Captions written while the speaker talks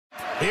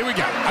Here we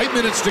go. 8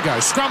 minutes to go.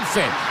 Scrum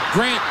fed.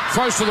 Grant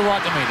throws to the right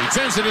to Meany.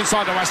 Turns it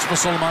inside to Asper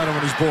Solomona when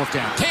he's brought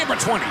down. Canberra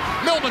 20.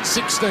 Melbourne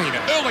 16.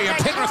 Earlier,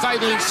 Penrith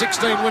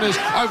 18-16 winners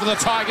over the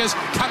Tigers.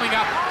 Coming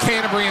up,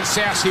 Canterbury and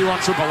South here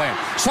on Triple M.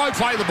 Slow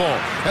play the ball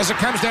as it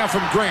comes down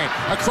from Grant.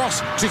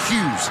 Across to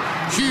Hughes.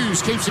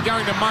 Hughes keeps it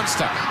going to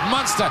Munster.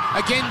 Munster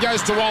again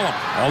goes to Olam.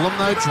 Olam,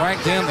 though,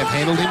 dragged down. They've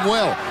handled him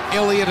well.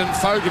 Elliott and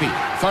Fogarty.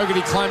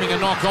 Fogarty claiming a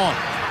knock on.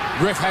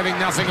 Ref having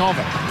nothing of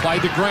it.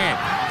 Played to Grant.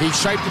 He's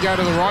shaped to go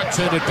to the right,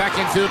 turned it back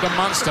infield to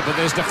Munster, but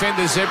there's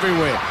defenders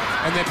everywhere.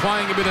 And they're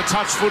playing a bit of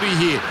touch footy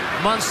here.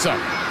 Munster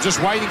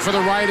just waiting for the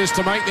Raiders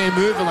to make their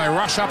move, and they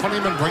rush up on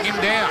him and bring him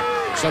down.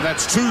 So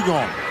that's 2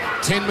 gone.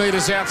 10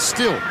 metres out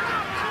still.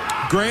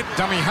 Grant,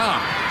 dummy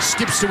half,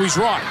 skips to his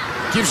right.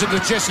 Gives it to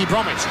Jesse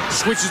Bromwich.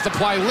 Switches to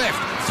play left.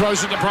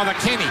 Throws it to brother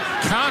Kenny.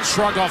 Can't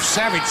shrug off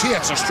Savage. Yeah,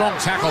 it's a strong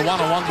tackle,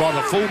 one-on-one by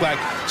the fullback.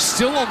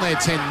 Still on their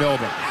 10,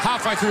 Melbourne.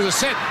 Halfway through the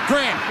set.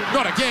 Grant,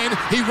 not again.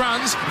 He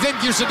runs, then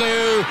gives it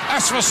to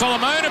Asper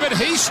Solomona, but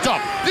he's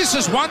stopped. This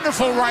is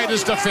wonderful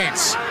Raiders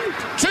defence.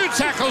 2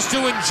 tackles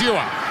to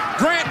endure.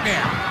 Grant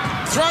now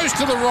throws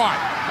to the right.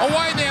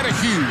 Away now to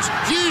Hughes.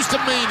 Hughes to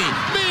Meany.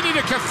 Meany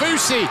to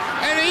Kafusi.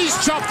 And he's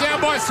chopped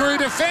down by 3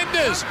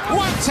 defenders.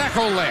 1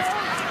 tackle left.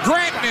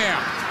 Grant now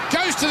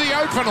goes to the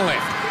open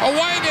left.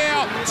 Away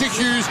now to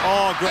Hughes.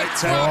 Oh, great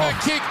tackle. A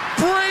kick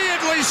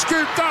brilliantly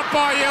scooped up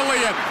by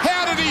Elliott.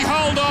 How did he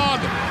hold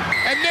on?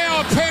 And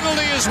now a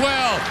penalty as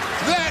well.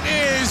 That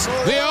is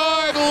the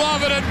I'd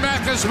love it at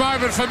Macca's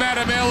moment from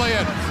Adam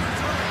Elliott.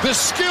 The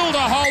skill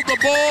to hold the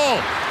ball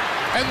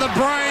and the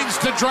brains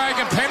to drag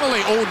a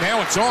penalty. Oh,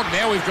 now it's on.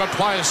 Now we've got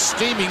players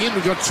steaming in.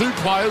 We've got 2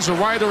 players, a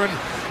Raider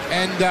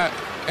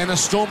and a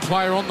Storm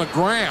player on the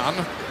ground.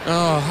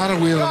 Oh, Hunter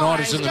Wheeler Knight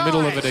is in the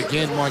middle of it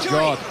again, my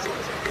God.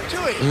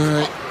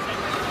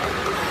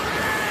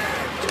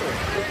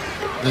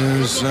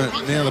 There's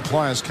now the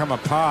players come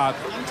apart,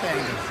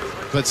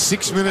 but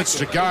 6 minutes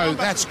to go.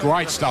 That's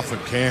great stuff from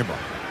Canberra.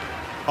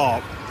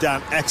 Oh,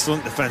 Dan,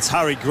 excellent defence.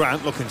 Harry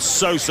Grant looking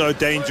so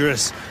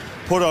dangerous.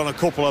 Put on a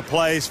couple of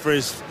plays for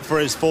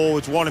his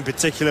forwards, one in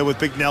particular with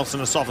Big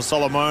Nelson and Sofa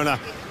Solomona,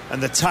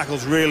 and the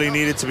tackles really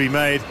needed to be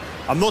made.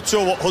 I'm not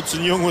sure what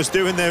Hudson Young was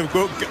doing there,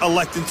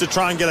 electing to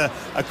try and get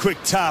a quick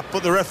tap,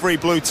 but the referee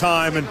blew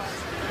time. And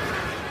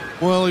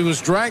well, he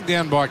was dragged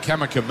down by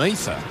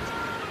Kamikamitha,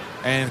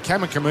 and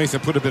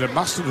Kamikamitha put a bit of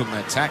mustard on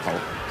that tackle,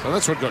 so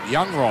that's what got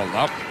Young rolled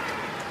up.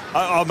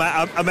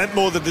 I meant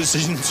more the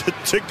decision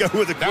to go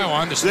with a quick... No,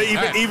 I understand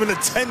that. Even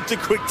attempt a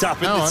quick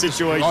tap in this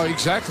situation. Oh,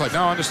 exactly.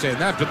 No, I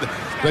understand that. But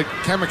the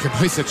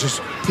Kamikamitha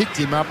just picked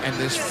him up and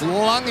just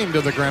flung him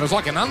to the ground. It was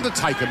like an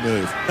Undertaker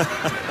move.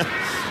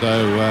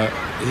 So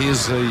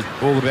here's the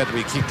ball about to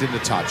be kicked into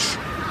touch.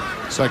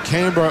 So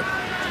Canberra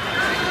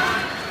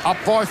up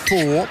by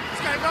 4.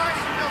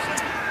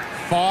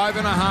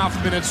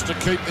 5.5 minutes to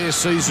keep their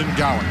season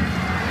going.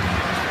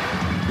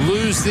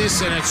 Lose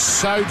this and it's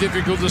so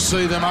difficult to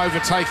see them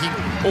overtaking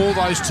all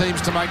those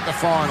teams to make the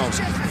finals.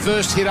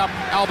 First hit up,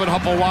 Albert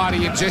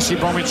Hopewadi, and Jesse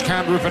Bromwich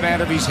can't rip it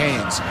out of his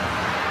hands.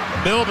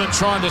 Melbourne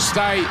trying to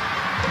stay,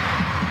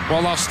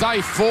 well, they'll stay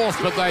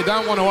 4th, but they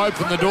don't want to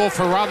open the door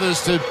for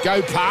others to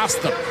go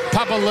past them.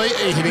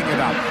 Papali'i hitting it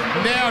up.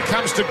 Now it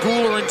comes to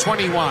Gula in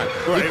 21.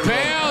 It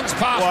bounds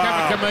past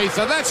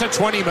Kamikamitha. That's a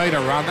 20-metre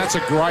run. That's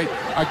a great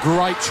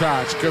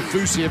charge.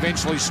 Kafusi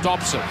eventually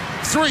stops it.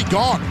 3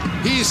 gone.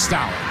 Here's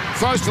Starling.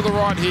 Throws to the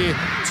right here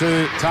to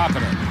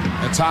Tarpanet.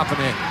 And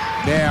Tarpanet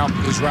now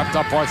is wrapped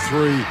up by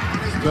 3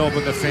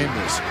 Melbourne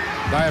defenders.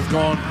 They have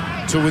gone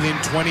to within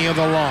 20 of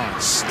the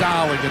line.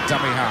 Starling at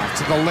dummy half.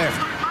 To the left.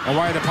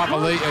 Away to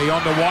Papali'i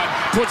onto White.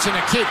 Puts in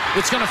a kick.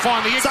 It's going to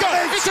find the... It's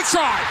a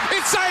try.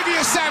 It's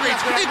Xavier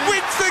Savage. It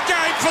wins the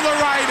game for the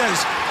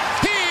Raiders.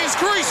 Here's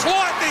Grease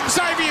Lightning,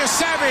 Xavier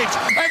Savage,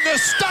 and the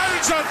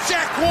stones of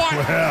Jack White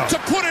to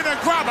put in a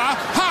grubber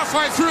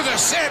halfway through the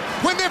set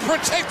when they're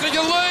protecting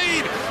a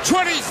lead,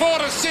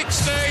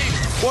 24-16.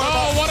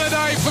 What a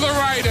day for the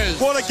Raiders.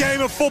 What a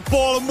game of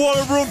football, and what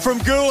a run from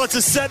Gula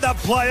to set that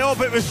play up.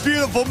 It was a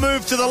beautiful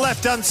move to the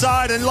left-hand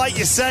side, and like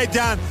you say,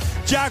 Dan,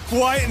 Jack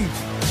White, and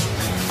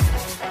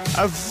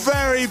a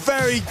very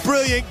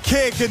brilliant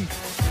kick, and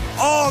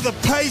the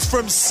pace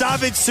from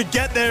Savage to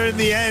get there in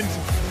the end.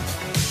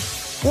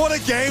 What a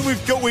game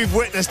we've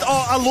witnessed.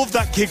 I love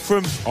that kick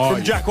from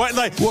Jack White.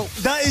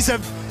 That is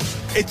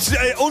it's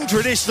an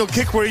untraditional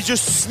kick where he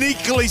just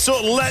sneakily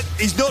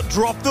he's not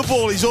dropped the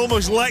ball, he's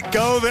almost let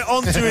go of it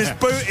onto his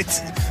boot.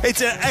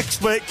 It's an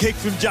expert kick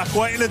from Jack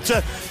White, and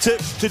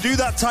to do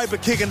that type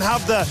of kick and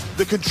have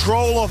the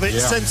control of it,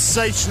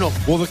 sensational.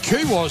 Well, the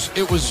key was,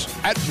 it was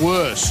at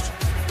worst,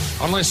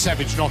 unless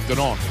Savage knocked it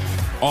on.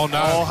 Oh,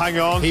 no. Oh, hang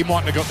on. He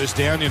mightn't have got this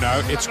down,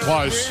 It's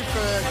close.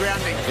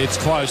 It's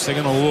close. They're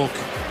going to look.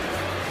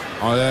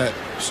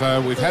 So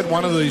we've had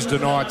one of these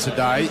denied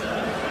today.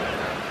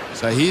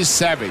 So here's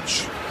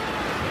Savage.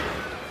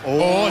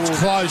 Oh, it's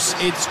close.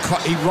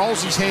 He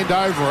rolls his hand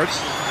over it.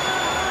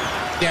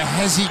 Now,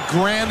 has he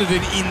grounded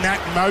it in that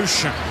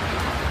motion?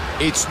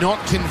 It's not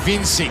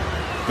convincing.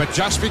 But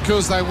just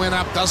because they went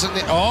up doesn't...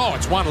 Oh,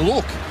 it's one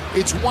look.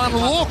 It's one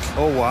look.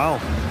 Oh, wow.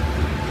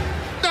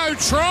 No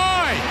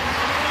try.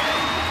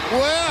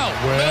 Well,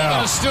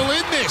 Melbourne is still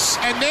in this.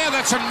 And now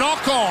that's a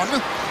knock-on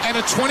and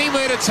a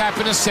 20-metre tap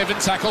in a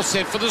 7-tackle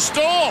set for the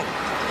Storm.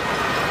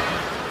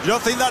 You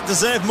don't think that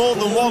deserved more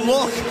than one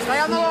look? Stay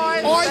on the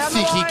line. I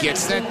think he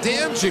gets that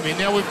down, Jimmy.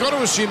 Now, we've got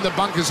to assume the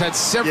Bunkers had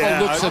several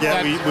looks at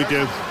that we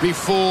do.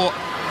 before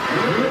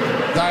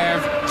they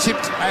have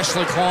tipped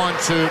Ashley Klein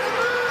to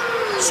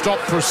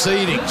stop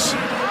proceedings.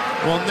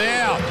 Well,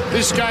 now,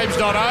 this game's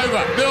not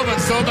over.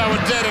 Melbourne thought they were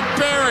dead and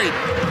buried.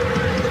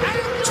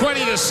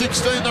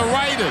 20-16, the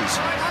Raiders.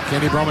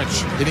 Kenny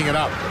Bromwich hitting it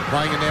up,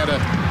 playing it now to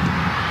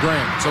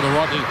Graham, to the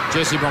right to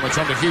Jesse Bromwich,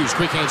 on to Hughes,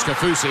 quick hands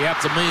Kafusi,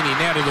 out to Meany,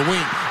 now to the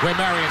wing, where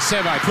Marion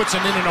Seve puts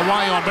an in and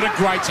away on, but a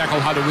great tackle,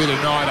 Haduwilu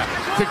Naida.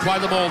 Quick play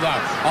the ball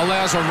though,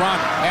 allows a run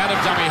out of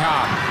dummy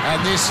half, and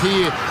this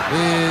here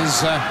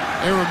is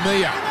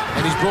Eremia,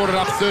 and he's brought it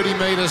up 30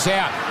 metres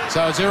out.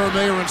 So it's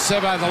Eremia and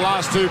Seve, the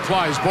last two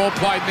plays. Ball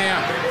played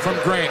now from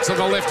Grant to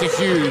the left to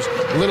Hughes.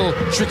 Little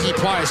tricky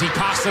plays. He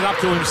passed it up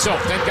to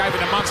himself, then gave it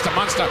to Munster.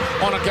 Munster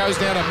on it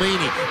goes now to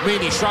Meany.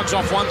 Meany shrugs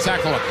off one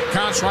tackler,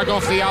 can't shrug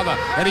off the other,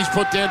 and he's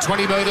put down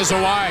 20 metres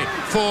away.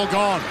 4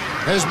 gone.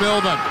 There's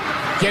Melbourne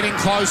getting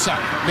closer.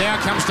 Now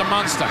comes to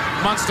Munster.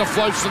 Munster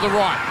floats to the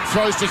right,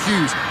 throws to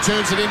Hughes,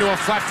 turns it into a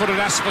flat-footed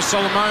ass for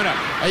Solomona.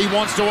 He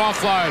wants to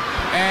offload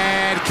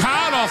and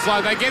can't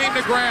offload. They get him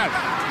to ground.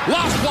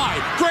 Last play,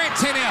 Grant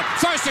 10 out,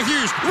 throws to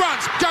Hughes,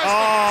 runs, goes,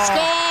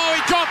 score,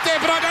 he got there,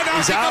 but I don't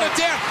know if he got it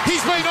down.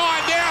 He's been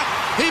ironed out.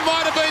 He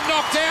might have been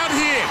knocked out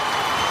here.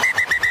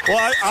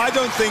 Well, I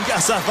don't think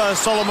Asafa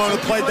Solomon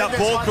played that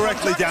ball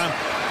correctly, Dan.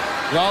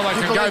 Well, they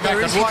can go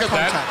back and look at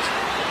that.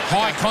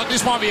 High contact.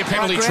 This might be a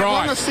penalty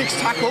try. On the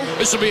 6th tackle.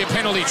 This will be a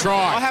penalty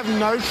try. I have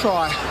no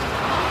try.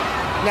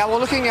 Now we're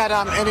looking at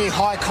any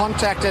high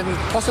contact and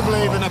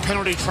possibly even a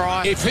penalty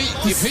try. If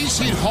he's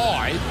hit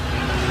high,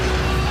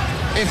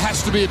 it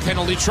has to be a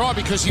penalty try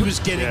because he was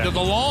getting to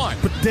the line.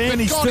 But Dan,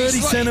 he's 30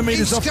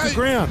 centimetres off the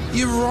ground.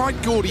 You're right,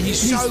 Gordy.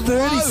 He's so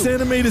 30 low.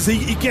 centimetres.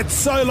 He gets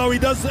so low. He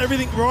does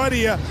everything right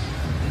here.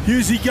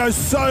 Hughes goes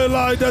so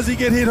low. Does he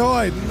get hit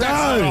high? No. That's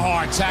not a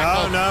high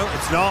tackle. No,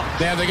 it's not.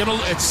 Now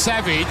it's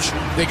Savage.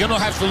 They're going to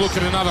have to look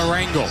at another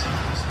angle.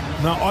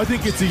 No, I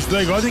think it's his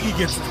leg. I think he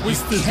gets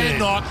twisted. We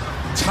cannot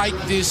take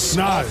this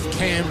off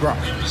Canberra.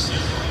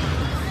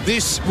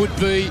 This would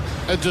be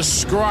a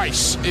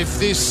disgrace if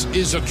this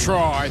is a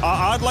try.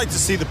 I'd like to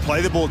see the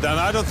play the ball down.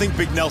 I don't think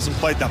Big Nelson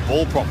played that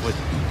ball properly.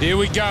 Here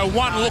we go.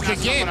 One look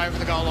again. Over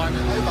the goal line.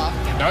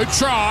 No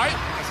try.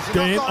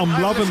 Dan,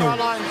 I'm loving them.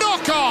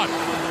 Knock on.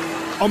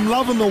 I'm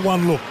loving the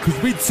one look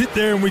because we'd sit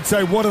there and we'd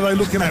say, what are they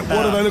looking at?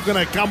 What are they looking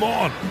at? Come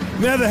on.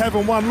 Now they're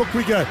having one look.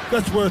 We go,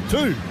 that's worth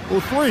 2 or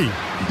 3.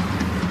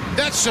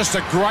 That's just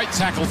a great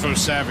tackle from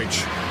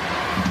Savage.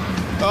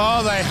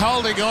 Oh, they're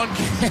holding on,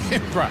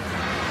 Canberra.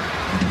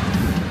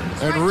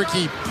 And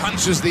Ricky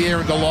punches the air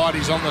in delight.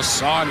 He's on the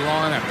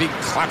sideline. A big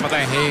clap of the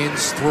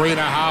hands.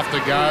 3.5 to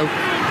go.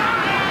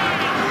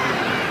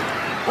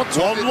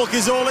 One look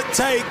is all it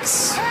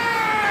takes.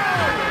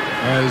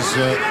 As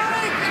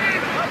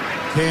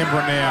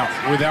Canberra now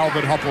with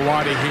Albert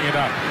Hopewadi hitting it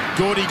up.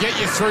 Gordy, get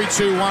your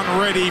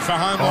 3-2-1 ready for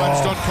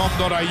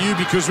homeloans.com.au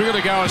because we're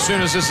going to go as soon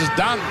as this is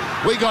done.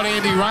 We got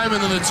Andy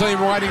Raymond and the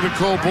team waiting to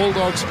call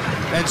Bulldogs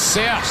and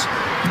South.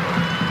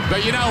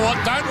 But you know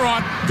what? Don't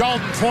write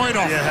Golden Point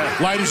off,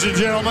 ladies and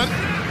gentlemen,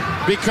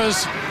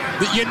 because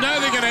you know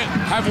they're going to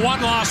have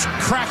one last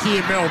crack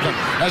here, Melbourne,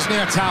 as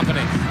now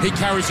Tarpany. He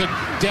carries it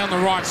down the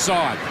right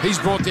side. He's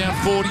brought down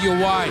 40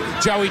 away.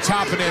 Joey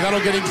Tarpany, that'll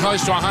get him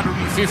close to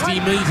 150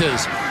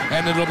 metres.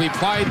 And it'll be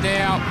played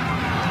now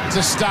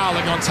to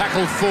Starling on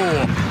tackle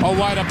 4.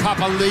 Away to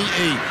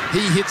Papali'i.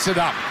 He hits it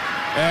up.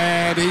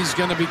 And he's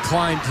going to be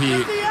claimed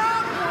here.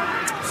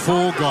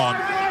 4 gone.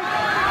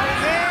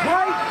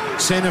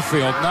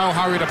 Centrefield, no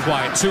hurry to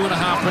play.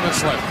 2.5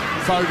 minutes left.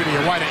 Fogarty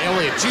away to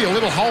Elliott. Gee, a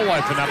little hole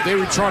opened up there.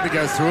 He tried to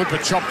go through it,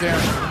 but chopped down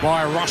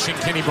by a rushing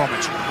Kenny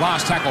Bromwich.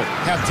 Last tackle.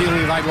 How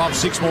dearly they love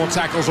 6 more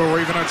tackles or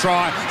even a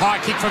try. High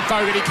kick from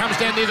Fogarty. Comes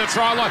down near the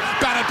try line.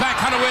 Batted back.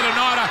 Haduwilu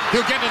Naida.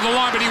 He'll get to the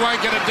line, but he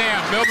won't get it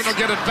down. Melbourne will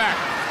get it back.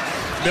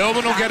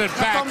 Melbourne will get it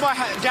back.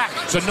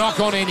 It's a knock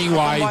on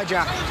anyway.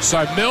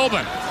 So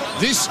Melbourne,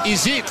 this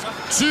is it.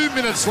 2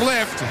 minutes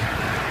left.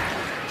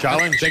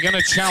 Challenge. They're going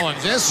to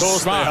challenge. That's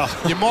smart.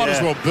 You might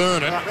as well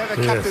burn it. Right, we have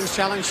a captain's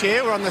challenge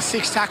here. We're on the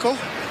 6th tackle.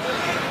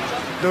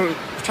 The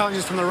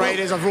challenges from the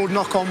Raiders. I've ruled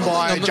knock on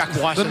by Jack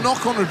Whiten. The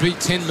knock on would be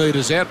 10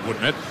 metres out,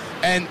 wouldn't it?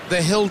 And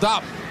the held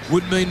up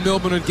would mean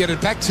Melbourne would get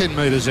it back 10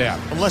 metres out.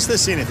 Unless they're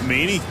seeing if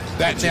Meany.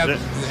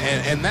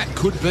 And that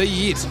could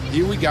be it.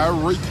 Here we go.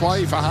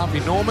 Replay for Harvey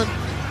Norman.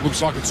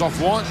 Looks like it's off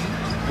white.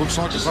 Looks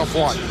like it's off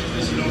white.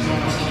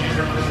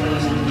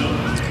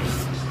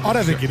 I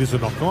don't think it is a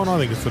knock on. I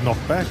think it's a knock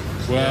back.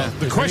 Well,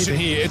 the question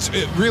here, it's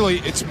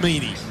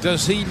Meany.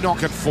 Does he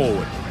knock it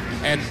forward?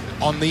 And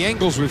on the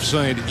angles we've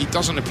seen, he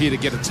doesn't appear to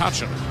get a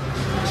touch on it.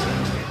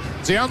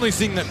 It's the only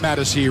thing that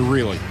matters here,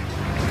 really.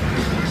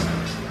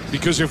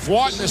 Because if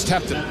Whiten has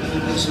tapped it...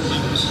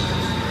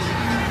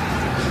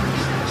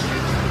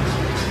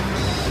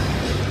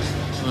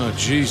 Oh,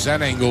 geez,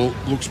 that angle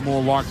looks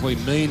more likely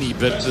Meany,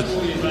 but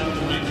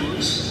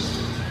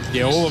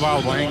all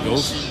available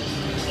angles.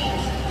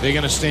 They're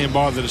going to stand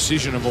by the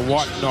decision of a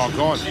Whiten knock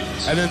on.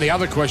 And then the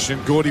other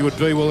question, Gordy, would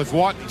be, well, if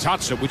Whiten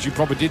touched it, which he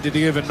probably did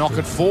he even knock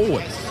it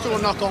forward? Still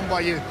a knock on by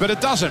you. But it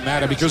doesn't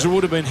matter because it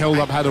would have been held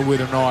up had it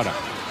with a nighter.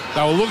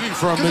 They were looking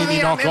for a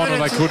Meany knock on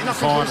and they couldn't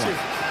find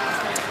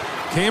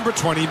one. Canberra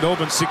 20,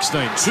 Melbourne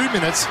 16. 2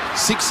 minutes,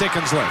 6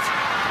 seconds left.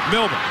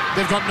 Melbourne,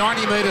 they've got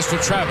 90 metres to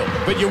travel,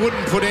 but you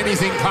wouldn't put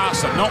anything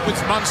past them. Not with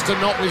Munster,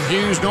 not with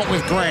Hughes, not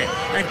with Grant.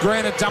 And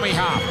Grant at dummy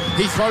half.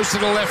 He throws to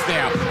the left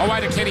now.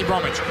 Away to Kenny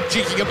Bromwich.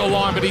 Jinking at the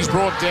line, but he's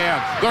brought down.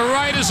 The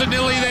Raiders are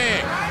nearly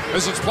there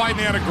as it's played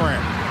now to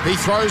Grant. He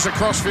throws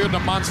across field to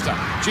Munster.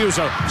 Gee, it was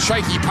a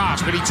shaky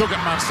pass, but he took it,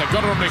 Munster.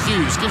 Got it on to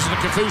Hughes. Gives it to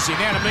Kafusi.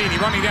 Now to Meany,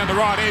 running down the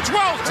right edge.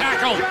 Well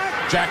tackled!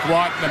 Jack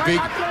White, and a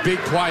big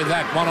play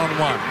that,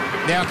 one-on-one.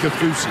 Now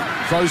Kafusi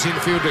throws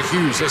infield to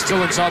Hughes. They're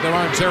still inside their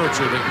own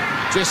territory.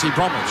 Jesse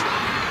Bromwich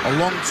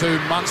along to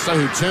Munster,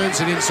 who turns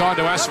it inside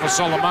to Asfa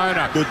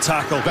Solomona. Good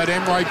tackle. But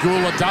Emre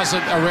Gula does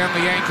it around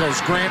the ankles.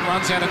 Grant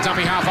runs out a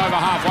dummy half over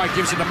halfway,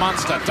 gives it to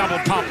Munster.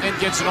 Double pump, then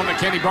gets it on to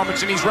Kenny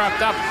Bromwich, and he's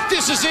wrapped up.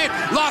 This is it.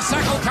 Last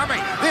tackle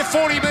coming. They're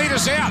 40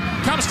 metres out.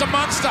 Comes to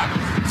Munster.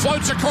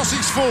 Floats across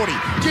his 40.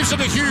 Gives it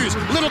to Hughes.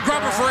 Little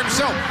grubber for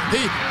himself.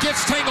 He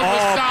gets tangled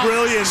with Starling.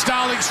 Brilliant.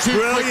 Starling's too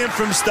brilliant quick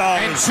from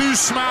Starling. and too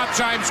smart,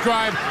 James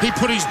Graham. He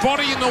put his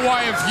body in the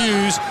way of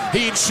Hughes.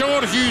 He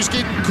ensured Hughes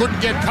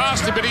couldn't get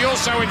past him, but he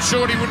also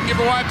ensured he wouldn't give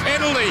away a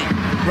penalty.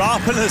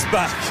 Rappen is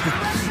back.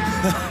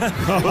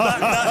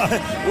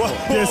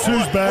 Guess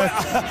who's back?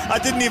 I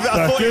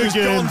thought he was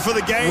gone for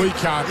the game. We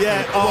can't.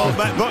 Yeah.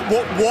 Man, but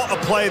what a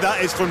play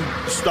that is from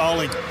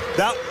Starling.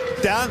 That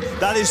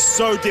is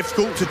so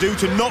difficult to do,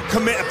 to not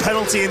commit a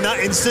penalty in that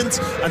instant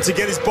and to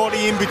get his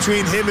body in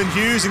between him and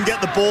Hughes and get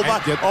the ball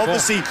back.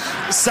 Obviously,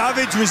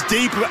 Savage was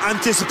deep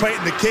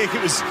anticipating the kick.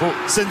 It was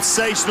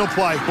sensational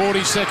play.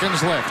 40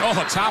 seconds left. Oh,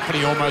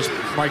 Tarpany almost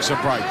makes a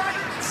break.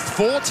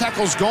 4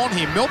 tackles gone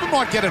here. Melbourne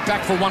might get it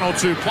back for 1 or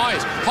 2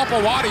 plays.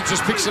 Hopper Whitey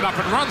just picks it up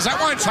and runs. That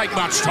won't take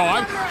much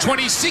time.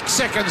 26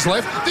 seconds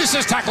left. This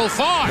is tackle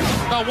 5.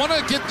 They want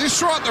to get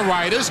this right, the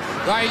Raiders.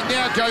 They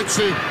now go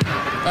to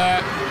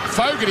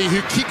Fogarty,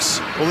 who kicks.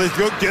 Well, they've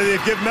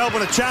given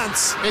Melbourne a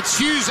chance. It's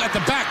Hughes at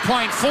the back,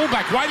 playing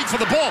fullback, waiting for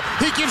the ball.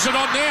 He gives it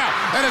on now,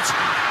 and it's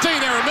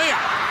Dean Aramia.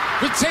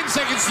 With 10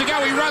 seconds to go,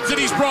 he runs it,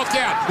 he's brought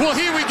down. Well,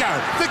 here we go.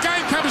 The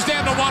game comes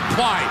down to one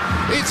play.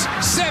 It's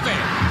Seven,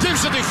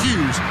 gives it to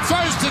Hughes,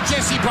 throws to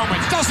Jesse Bromwich,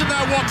 doesn't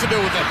know what to do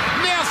with it.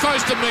 Now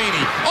throws to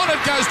Meany. On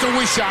it goes to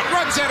Wishart,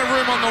 runs out of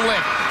room on the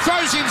left,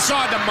 throws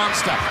inside to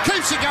Munster,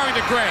 keeps it going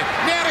to Grant.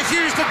 Now to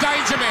Hughes, the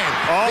danger man.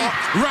 He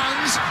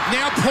runs,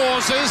 now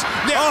pauses.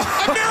 Now,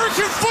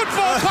 American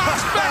football pass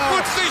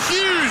backwards to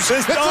Hughes.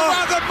 It's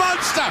another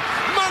Munster.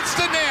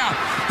 Munster now.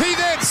 He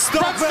then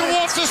runs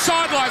towards the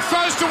sideline,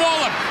 throws to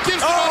Wallen,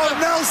 gives it on to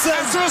Nelson.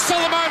 And to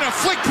Solomona,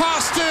 flick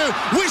pass to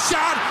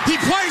Wishart.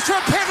 He plays for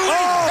a penalty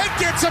and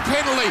gets a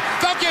penalty.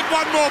 They'll get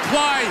one more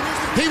play.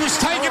 He was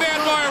taken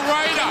out by a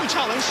Raider.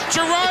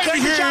 Jerome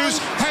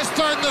Hughes has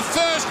thrown the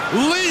first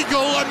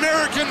legal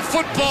American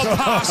football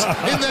pass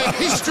in the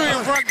history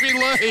of rugby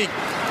league.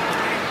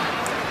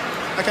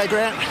 Okay,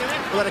 Grant,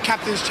 we've got a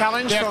captain's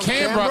challenge Now, from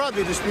Canberra.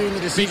 They're disputing the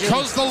decision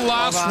because the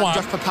last of, one,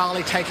 Josh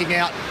Papali taking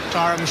out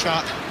Tyron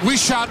Wishart.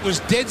 Wishart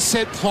was dead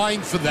set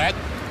playing for that,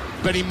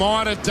 but he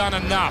might have done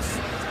enough.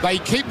 They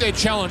keep their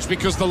challenge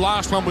because the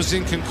last one was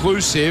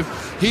inconclusive.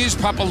 Here's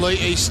Papali,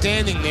 he's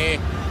standing there.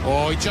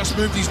 Oh, he just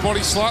moved his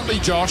body slightly,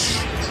 Josh.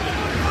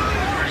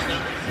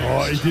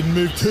 Oh, he didn't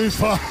move too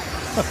far.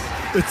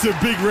 It's a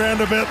big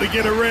roundabout to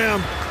get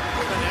around.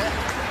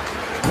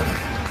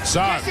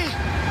 So,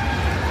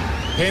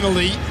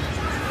 penalty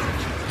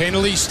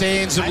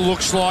stands, it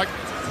looks like.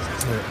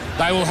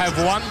 They will have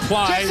one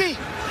play. Jesse.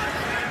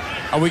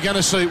 Are we going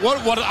to see what?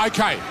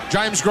 Okay,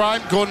 James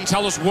Graham, Gordon,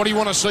 tell us what do you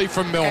want to see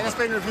from And Melbourne? it's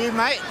been reviewed,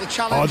 mate. The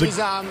challenge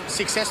is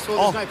successful.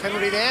 There's no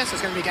penalty there, so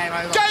it's going to be game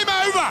over. Game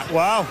over!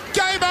 Wow.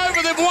 Game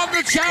over. They've won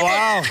the challenge.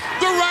 Wow.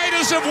 The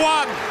Raiders have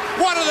won.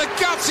 One of the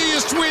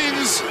gutsiest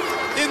wins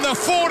in the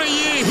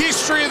 40-year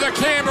history of the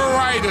Canberra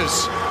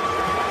Raiders.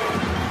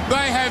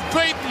 They have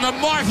beaten the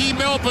mighty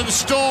Melbourne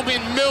Storm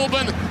in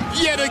Melbourne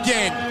yet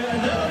again.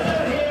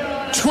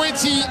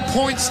 20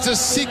 points to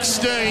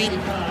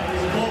 16.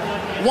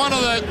 One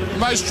of the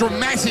most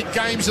dramatic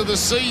games of the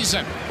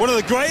season. One of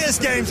the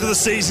greatest games of the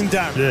season,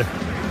 Dan. Yeah.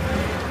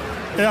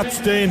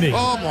 Outstanding.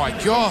 Oh, my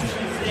God.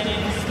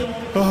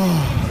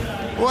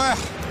 Oh. Well,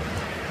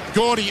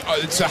 Gordy,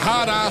 it's a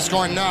hard ask,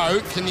 I know.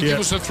 Can you give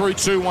us a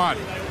 3-2-1?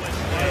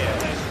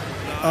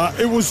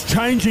 It was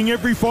changing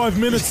every 5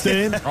 minutes,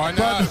 Dan. I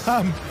know.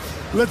 But,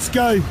 let's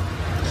go.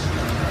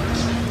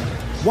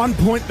 1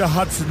 point to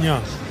Hudson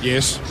Young.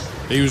 Yes,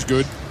 he was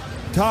good.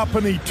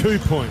 Tarpany, 2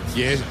 points.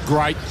 Yeah,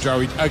 great,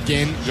 Joey.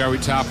 Again, Joey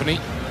Tarpany.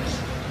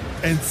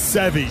 And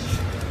Savage.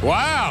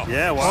 Wow.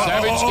 Yeah, wow.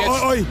 Savage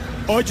gets...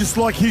 I just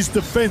like his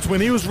defence.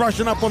 When he was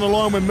rushing up on the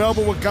line when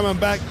Melbourne were coming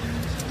back,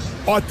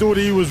 I thought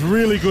he was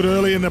really good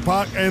early in the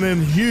park. And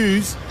then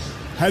Hughes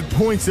had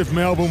points if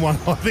Melbourne won.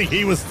 I think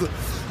he was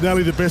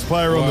nearly the best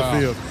player on the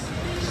field.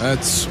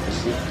 That's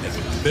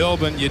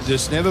Melbourne. You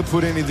just never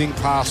put anything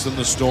past them,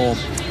 the Storm.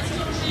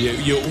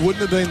 You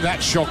wouldn't have been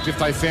that shocked if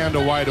they found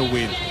a way to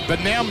win.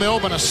 But now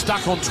Melbourne are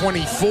stuck on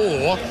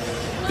 24.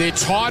 They're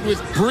tied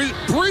with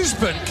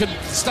Brisbane. Can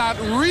start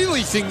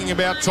really thinking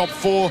about top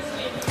 4.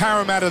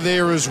 Parramatta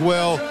there as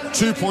well.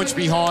 2 points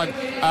behind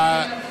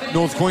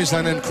North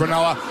Queensland and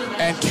Cronulla.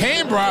 And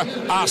Canberra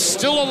are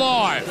still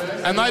alive,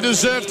 and they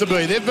deserve to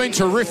be. They've been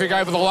terrific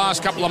over the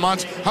last couple of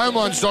months.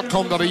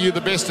 Homeloans.com.au,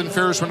 the best and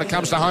fairest when it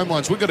comes to home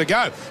loans. We've got to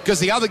go because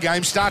the other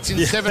game starts in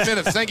 7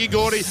 minutes. Thank you,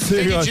 Gordy.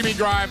 Thank you, Jimmy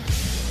Graham.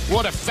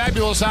 What a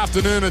fabulous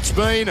afternoon it's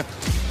been.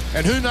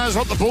 And who knows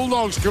what the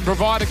Bulldogs can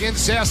provide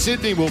against South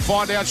Sydney. We'll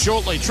find out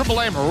shortly. Triple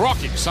M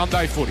rocking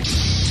Sunday footy.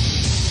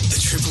 The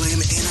Triple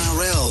M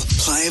NRL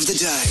Play of the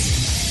Day.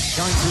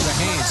 Going through the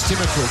hands,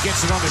 Timokul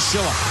gets it on to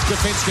Schiller.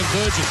 Defence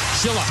convergent.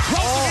 Schiller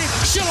rolls it in.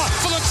 Schiller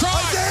for the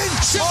try.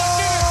 Schiller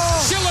did it.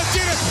 Schiller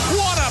did it.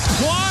 What a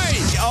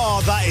play.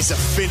 Oh, that is a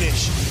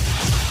finish.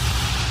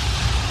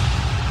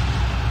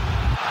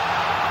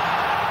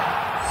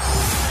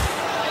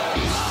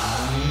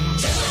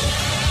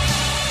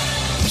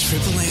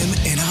 Triple M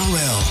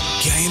NRL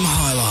Game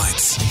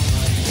Highlights.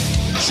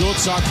 Short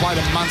side play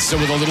to Munster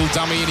with a little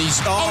dummy, and he's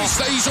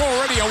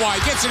already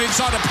away. Gets it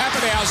inside to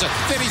Pappenhausen.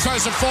 Then he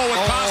throws a forward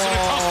pass and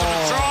it cost him a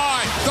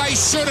try. They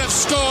should have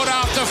scored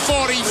after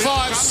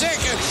 45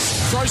 seconds.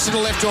 Throws to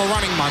the left door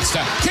running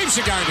Munster. Keeps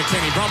it going to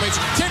Kenny Bromwich.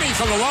 Kenny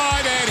from the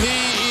line, and he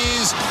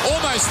is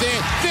almost there.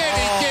 Then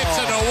he gets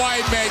it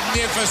away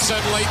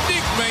magnificently.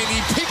 Nick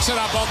Meaney picks it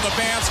up on the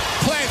bounce,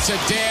 plants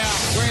it down.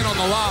 Grant on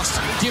the last.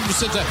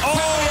 Gives it to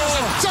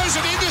Pappenhausen. Throws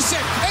an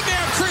intercept, and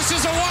now Chris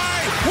is away.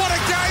 What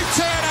a game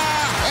turner.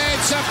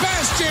 And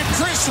Sebastian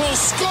Chris will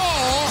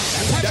score.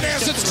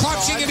 Pappenhausen's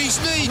clutching at his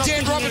knee.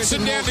 Dan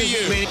Robertson down to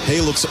you.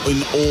 He looks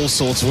in all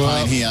sorts of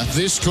pain here.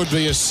 This could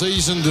be a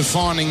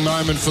season-defining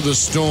moment for the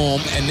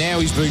Storm, and now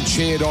he's been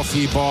cheered off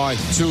here by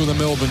 2 of the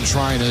Melbourne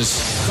trainers.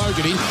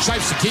 Fogarty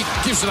shapes the kick,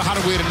 gives it to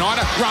Hunter Weir tonight,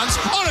 runs,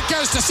 on it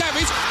goes to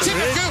Savage,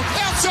 Timokul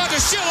outside to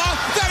Schiller.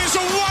 That is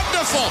a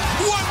wonderful,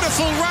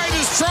 wonderful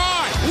Raiders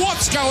try.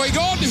 What's going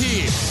on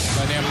here?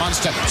 So now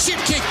Munster,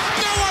 chip kick,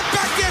 no one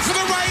back there for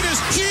the Raiders.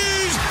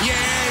 Hughes,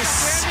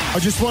 yes. I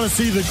just want to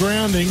see the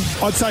grounding.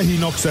 I'd say he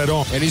knocks that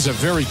off. And he's a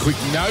very quick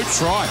no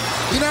try.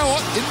 You know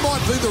what? It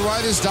might be the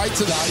Raiders' day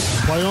today.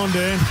 Play on,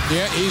 Dan.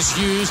 Yeah, here's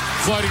Hughes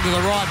floating to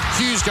the right.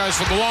 Hughes goes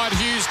for the line.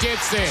 Hughes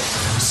gets there.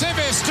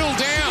 Sever's still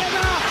down.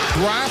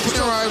 Wrapping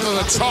her over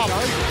the top.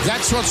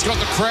 That's what's got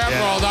the crowd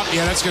rolled up.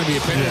 Yeah, that's going to be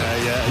a penalty.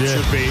 It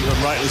should be, and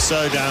rightly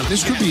so, Dan.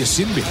 This could be a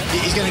sin bin.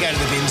 He's going to go to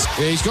the bins.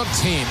 Yeah, he's got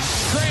 10.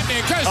 Grant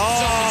there goes to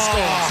and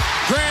scores.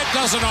 Grant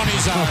does it on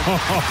his own.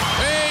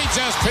 He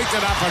just picked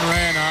it up and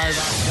ran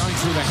over. Going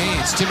through the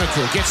hands.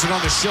 Timokul gets it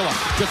on to Schiller.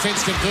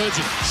 Defence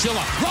convergent.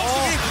 Schiller rolls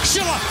it in.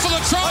 Schiller for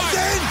the try.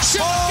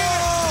 Schiller did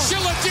it.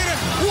 Schiller did it.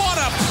 What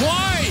a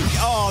play.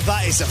 Oh,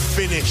 that is a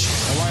finish.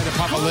 Away to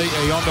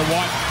Papali'i onto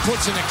White.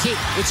 Puts in a kick.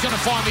 It's going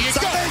to find the end.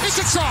 It's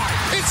a try.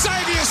 It's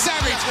Xavier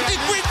Savage.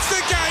 It wins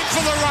the game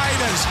for the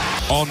Raiders.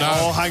 Oh, no.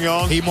 Oh, hang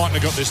on. He mightn't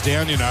have got this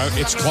down, you know.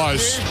 It's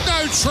close.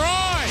 No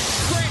try.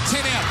 Grant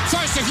 10 out.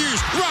 Throws to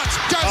Hughes. Runs.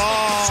 Goes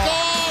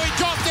score. He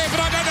got there,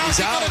 but I don't know if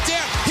he got it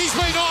down. He's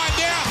been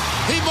ironed out.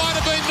 He might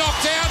have been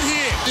knocked out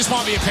here. This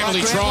might be a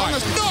penalty try.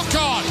 Knock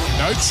on.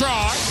 No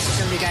try. It's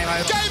going to be game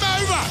over. Game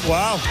over.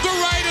 Wow. The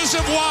Raiders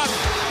have won.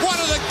 One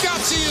of the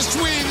gutsiest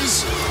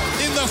wins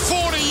in the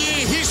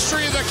 40-year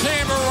history of the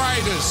Canberra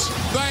Raiders.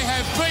 They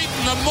have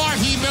beaten the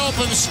mighty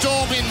Melbourne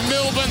Storm in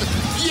Melbourne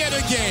yet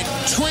again.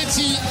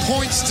 20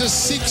 points to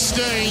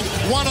 16.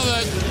 One of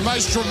the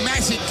most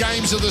dramatic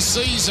games of the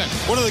season.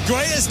 One of the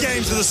greatest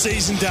games of the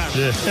season, Dan.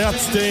 Yeah,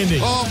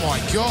 outstanding. Oh, my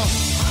God.